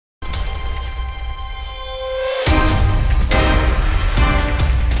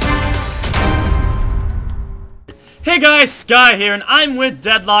Hey guys, Sky here, and I'm with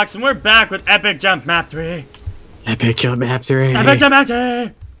Deadlox, and we're back with Epic Jump Map 3. Epic Jump Map 3. Epic Jump Map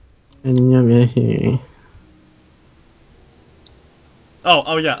 3!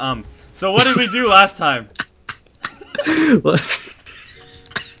 Oh yeah, so what did we do last time?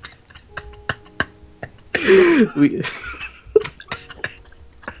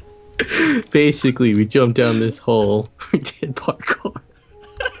 Basically, we jumped down this hole. We did parkour.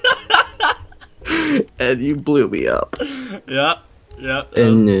 And you blew me up. Yep.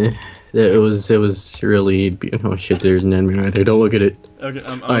 And it was really. Oh shit! There's an enemy right there. Don't look at it. Okay,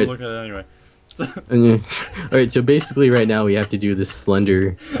 I'm gonna look at it anyway. Alright, so basically right now we have to do this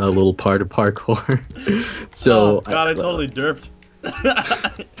slender little part of parkour. So oh, God, I totally derped.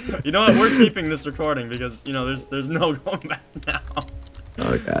 You know what? We're keeping this recording because you know there's no going back now.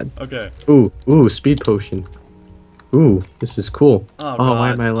 Oh God. Okay. Ooh, speed potion. Ooh, this is cool. Oh, God.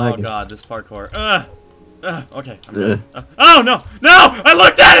 Why am I lagging? Oh God, this parkour. Okay. I'm good. Oh no! I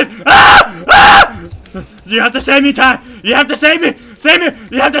looked at it! You have to save me, Ty! You have to save me! Save me!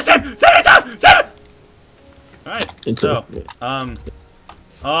 You have to save me, Ty! Save me! Alright, so,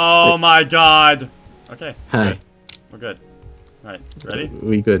 oh my God! Okay, hi. We're good. Alright, ready?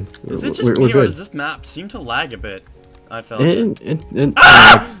 We good. Is it just me, or does this map seem to lag a bit? I felt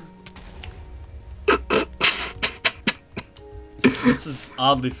This is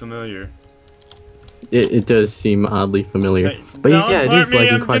oddly familiar. It does seem oddly familiar. Okay, but yeah, it is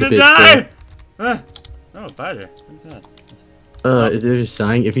lagging quite a bit. Die! Oh, biter. Look at that. There's a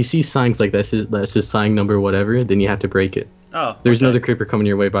sign. If you see signs like that's his sign number whatever, then you have to break it. Oh, there's another creeper coming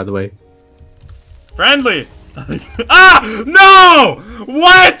your way, by the way. Friendly! No!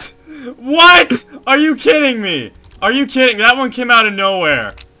 What? What? Are you kidding me? Are you kidding? That one came out of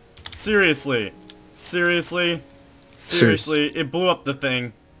nowhere. Seriously. Seriously? It blew up the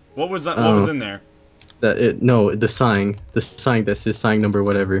thing. What was that? What was in there? No, the sign that's his sign number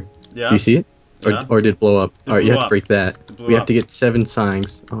whatever. Yeah. Do you see it? Or did it blow up? Alright, you have to break that. We have to get 7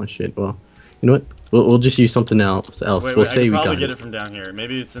 signs. Oh shit, well, you know what? We'll just use something else. Wait, we'll say we got it. I can probably get it from down here.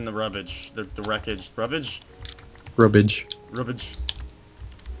 Maybe it's in the rubbish. The wreckage. Rubbish? Rubbish.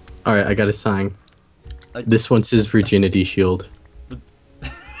 Alright, I got a sign. This one says virginity shield.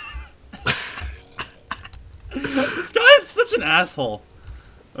 This guy is such an asshole.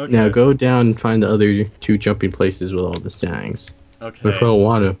 Okay. Now go down and find the other 2 jumping places with all the signs. Okay. With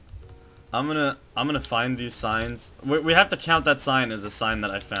water. I'm gonna find these signs. We have to count that sign as a sign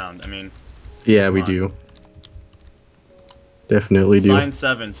that I found. I mean. Yeah, we do. Definitely do. Sign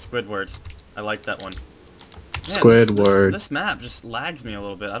 7, Squidward. I like that one. Man, Squidward. This map just lags me a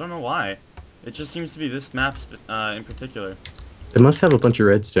little bit. I don't know why. It just seems to be this map in particular. It must have a bunch of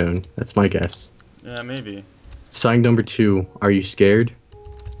redstone. That's my guess. Yeah, maybe. Sign number 2. Are you scared?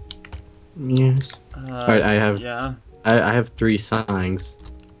 Yes. Alright, I have. Yeah. I have 3 signs.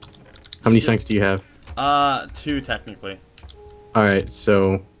 How many signs do you have? 2 technically. Alright,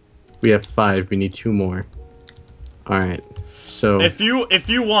 so we have 5. We need 2 more. Alright. So if you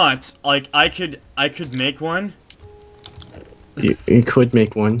want, like I could make one. You could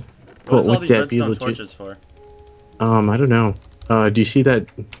make one. What's all these redstone torches for? I don't know. Do you see that?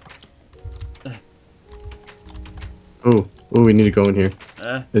 Oh, we need to go in here.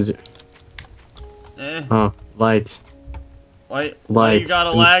 Is it? Light. Why you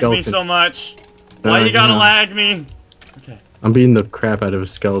gotta lag me so much? Why you gotta lag me? Okay. I'm beating the crap out of a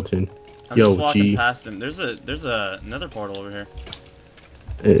skeleton. I'm just walking past him. There's another portal over here.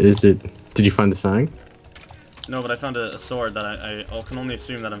 Is it? Did you find the sign? No, but I found a sword that I can only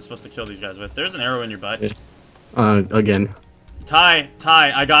assume that I'm supposed to kill these guys with. There's an arrow in your butt. Again. Ty,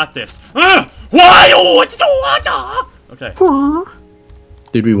 I got this. Why? Okay.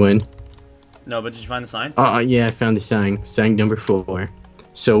 Did we win? No, but did you find the sign? Yeah, I found the sign. Sign number 4.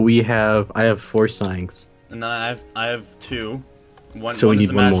 So I have 4 signs. And then I have 2. One so we need is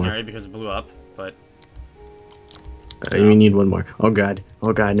imaginary because it blew up, but we need 1 more. Oh god,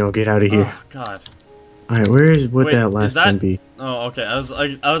 no, get out of here. Oh god. Alright, would that last one be? Oh, okay. I was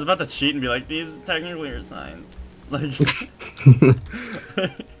about to cheat and be like, these technically are signs. Like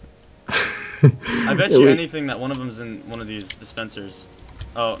I bet you anything that one of them's in one of these dispensers.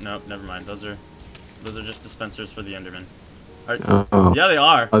 Oh no, never mind. Those are just dispensers for the Enderman. Yeah, they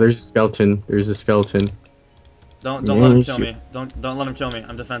are. Oh, there's a skeleton. There's a skeleton. Don't let him kill me. Don't let him kill me.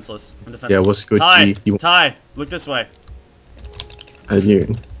 I'm defenseless. Yeah, what's good? Ty, look this way.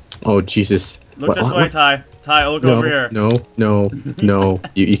 Oh Jesus. Look this way, Ty. Ty, look over here. No.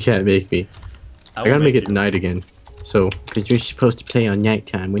 you can't make me. I gotta make it night again. So, because you're supposed to play on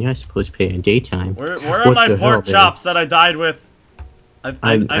nighttime, we're not supposed to play on daytime. Where are my pork chops that I died with?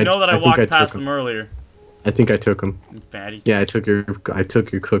 I know that I walked past them earlier. I think I took them. Fatty. Yeah, I took your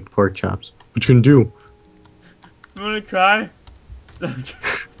cooked pork chops. What you gonna do? I'm gonna cry.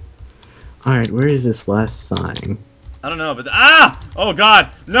 All right, where is this last sign? I don't know, but oh God,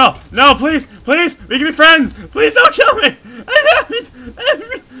 no, please, we can be friends. Please don't kill me.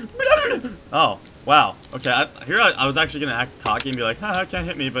 Oh wow, okay. I was actually gonna act cocky and be like, haha, can't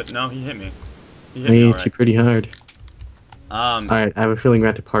hit me, but no, he hit me. He hit me. Hit you pretty hard. All right, I have a feeling we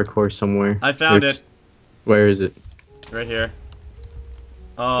have to parkour somewhere. I found it. Where is it? Right here.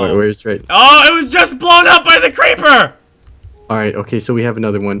 Oh. Where's right? Oh, it was just blown up by the creeper. All right, okay, so we have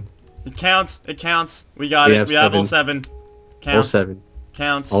another one. It counts. It counts. We got it. We have all 7. Counts. All 7.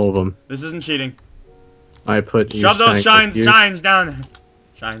 Counts. All of them. This isn't cheating. I put. Shove those shines down.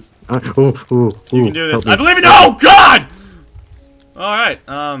 Shines. You can do this. I believe in. Oh God! All right.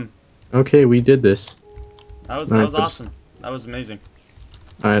 Okay, we did this. That was awesome. That was amazing.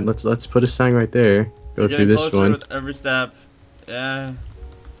 All right, let's put a sign right there. Go through this one. With every step. Yeah.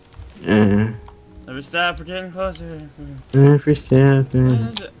 Yeah. Every step we're getting closer. Every step.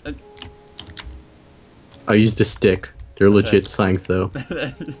 I used a stick. They're legit signs though.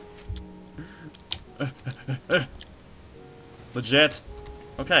 Legit.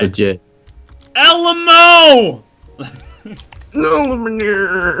 Okay. Legit. Elmo! No,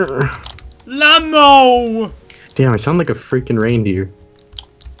 Lamo! Damn, I sound like a freaking reindeer.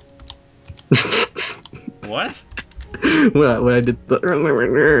 What? When I did the.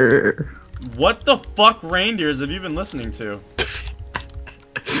 What the fuck reindeers have you been listening to?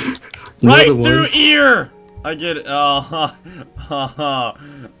 Right through ear! I get it. Oh,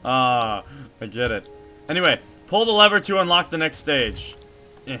 I get it. Anyway, pull the lever to unlock the next stage.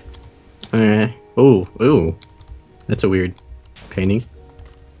 Alright. Ooh. That's a weird painting.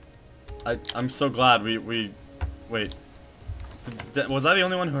 I'm so glad we wait. Was I the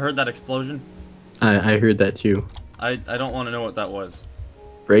only one who heard that explosion? I heard that too. I don't want to know what that was.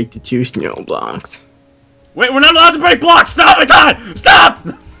 Break the 2 snow blocks. Wait, we're not allowed to break blocks! Stop it, Todd! Stop!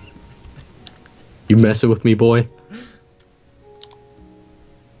 You messing with me, boy?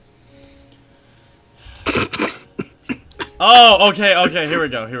 Oh, okay, here we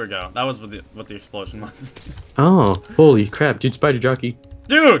go. That was what the explosion was. Oh, holy crap, dude, Spider Jockey.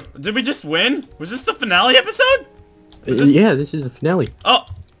 Dude, did we just win? Was this the finale episode? Yeah, this is the finale. Oh.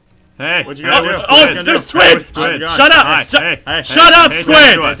 Hey, what'd you guys do? Oh, there's squids! Shut up! Shut up,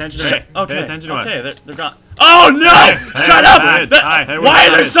 squids! Okay, they're gone. Oh no! Shut up! Why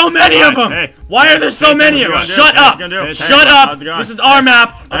are there so many of them? Why are there so many of them? Shut up! Shut up! This is our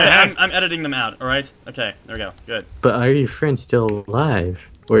map. Okay, I'm editing them out. All right. Okay, there we go. Good. But are your friends still alive?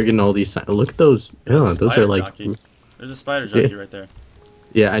 We're getting all these. Look at those. Oh, those are like. There's a spider jockey right there.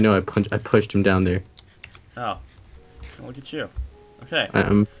 Yeah, I know. I pushed him down there. Oh, look at you. Okay.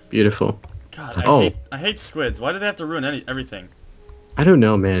 I'm beautiful. God, I hate squids. Why do they have to ruin everything? I don't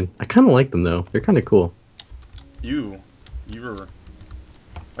know, man. I kind of like them though. They're kind of cool. Are you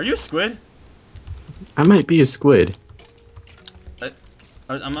a squid? I might be a squid.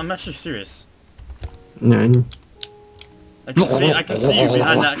 I'm actually serious. No. I can see you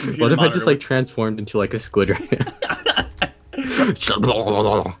behind that computer What if monitor. I just like transformed into like a squid right now?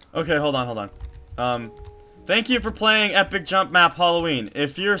 Okay, hold on. Thank you for playing Epic Jump Map Halloween.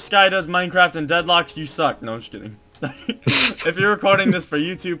 If your Sky does Minecraft and Deadlox, you suck. No, I'm just kidding. If you're recording this for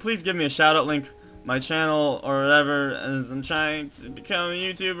YouTube, please give me a shout out link my channel or whatever, as I'm trying to become a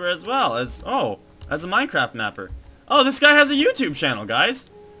YouTuber as well as as a Minecraft mapper. Oh, this guy has a YouTube channel, guys.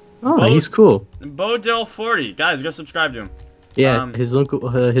 Oh, he's cool. Bodell40. Guys, go subscribe to him. Yeah, his link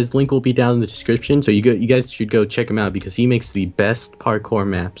will be down in the description, so you guys should go check him out because he makes the best parkour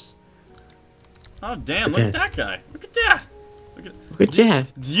maps. Oh damn! Look at that guy. Look at that. Look at that.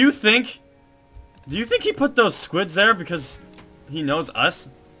 Do you think he put those squids there because he knows us?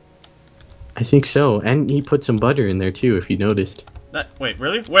 I think so, and he put some butter in there too, if you noticed. Wait,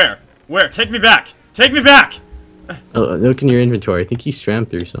 really? Where? Take me back! Take me back! Oh, look in your inventory. I think he swam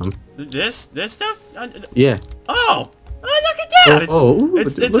through some. This stuff? Yeah. Oh, look at that!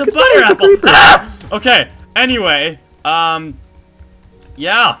 It's a butter apple. Ah! Okay. Anyway,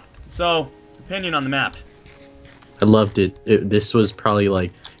 yeah. So, opinion on the map. I loved it. This was probably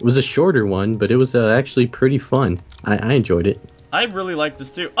like it was a shorter one, but it was actually pretty fun. I enjoyed it. I really like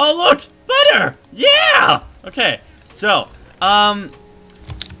this too. Oh look, butter! Yeah. Okay. So,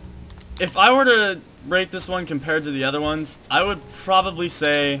 if I were to rate this one compared to the other ones, I would probably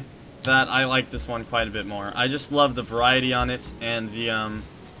say that I like this one quite a bit more. I just love the variety on it and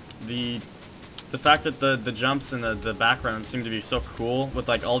the fact that the jumps and the background seem to be so cool with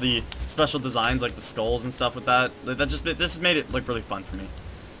like all the special designs like the skulls and stuff with that. This made it look really fun for me.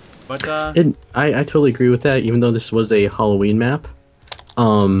 But I totally agree with that. Even though this was a Halloween map,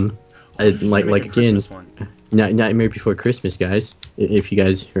 like again, Nightmare Before Christmas, guys. If you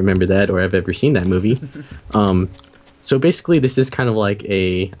guys remember that or have ever seen that movie, so basically this is kind of like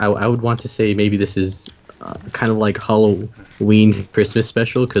I would want to say maybe this is kind of like Halloween Christmas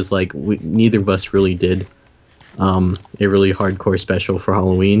special, because like neither of us really did a really hardcore special for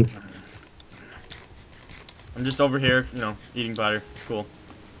Halloween. I'm just over here, you know, eating butter. It's cool.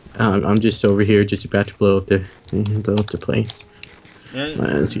 I'm just over here, just about to blow up the place. Yeah.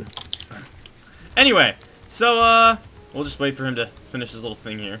 Let's see. Anyway, so we'll just wait for him to finish his little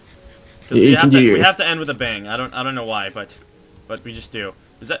thing here, because we have to end with a bang. I don't know why, but we just do.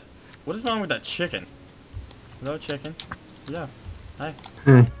 What is wrong with that chicken? Hello, chicken. Yeah. Hi.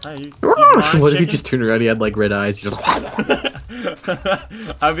 Hi. You what if you just turned around? He had like red eyes. I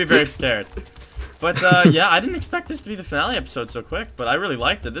would be very scared. But yeah, I didn't expect this to be the finale episode so quick, but I really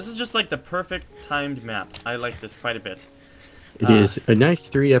liked it. This is just like the perfect timed map. I like this quite a bit. It is a nice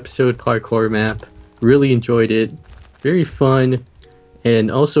 3-episode parkour map. Really enjoyed it. Very fun.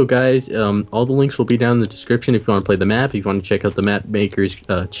 And also, guys, all the links will be down in the description if you want to play the map, if you want to check out the map maker's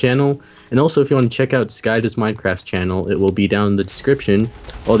channel, and also if you want to check out Sky Does Minecraft's channel, it will be down in the description.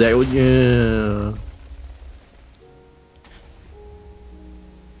 Oh, that would, yeah.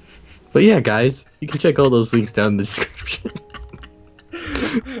 But yeah, guys, you can check all those links down in the description.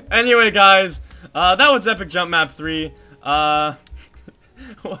 Anyway, guys, that was Epic Jump Map 3.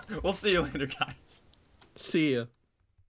 We'll see you later, guys. See ya.